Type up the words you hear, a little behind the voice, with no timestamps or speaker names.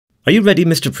"Are you ready,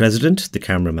 Mr. President?" the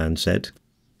cameraman said.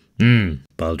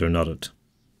 Balder nodded.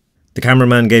 The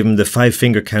cameraman gave him the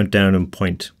 5-finger countdown and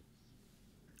point.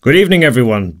 "Good evening,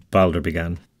 everyone," Balder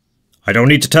began. "I don't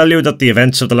need to tell you that the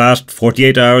events of the last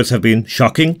 48 hours have been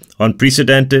shocking,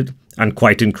 unprecedented, and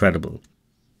quite incredible.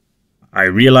 I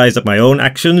realise that my own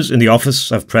actions in the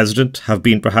office of President have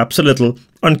been perhaps a little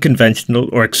unconventional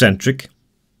or eccentric,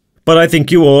 but I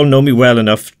think you all know me well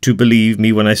enough to believe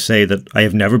me when I say that I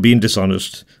have never been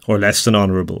dishonest or less than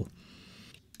honourable.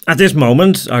 At this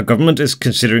moment, our government is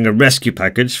considering a rescue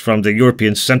package from the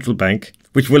European Central Bank,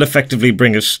 which will effectively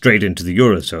bring us straight into the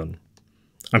Eurozone.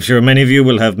 I'm sure many of you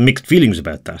will have mixed feelings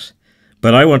about that,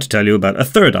 but I want to tell you about a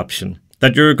third option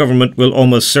that your government will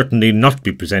almost certainly not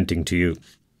be presenting to you.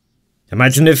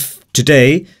 Imagine if,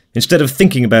 today, instead of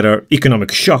thinking about our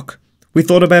economic shock, we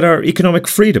thought about our economic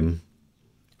freedom.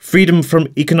 Freedom from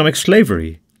economic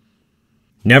slavery.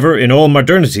 Never in all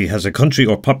modernity has a country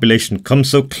or population come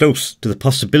so close to the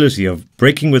possibility of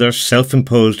breaking with our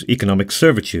self-imposed economic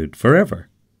servitude forever.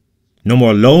 No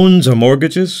more loans or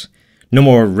mortgages. No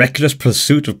more reckless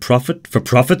pursuit of profit for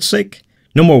profit's sake.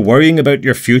 No more worrying about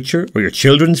your future or your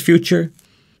children's future.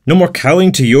 No more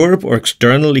cowing to Europe or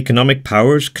external economic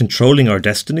powers controlling our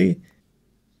destiny.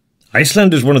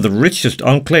 Iceland is one of the richest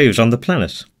enclaves on the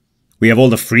planet. We have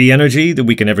all the free energy that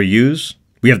we can ever use.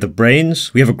 We have the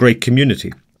brains. We have a great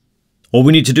community. All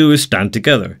we need to do is stand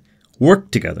together, work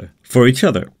together, for each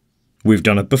other. We've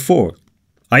done it before.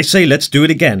 I say let's do it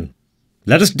again.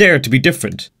 Let us dare to be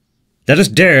different. Let us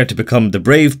dare to become the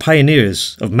brave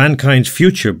pioneers of mankind's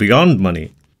future beyond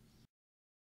money.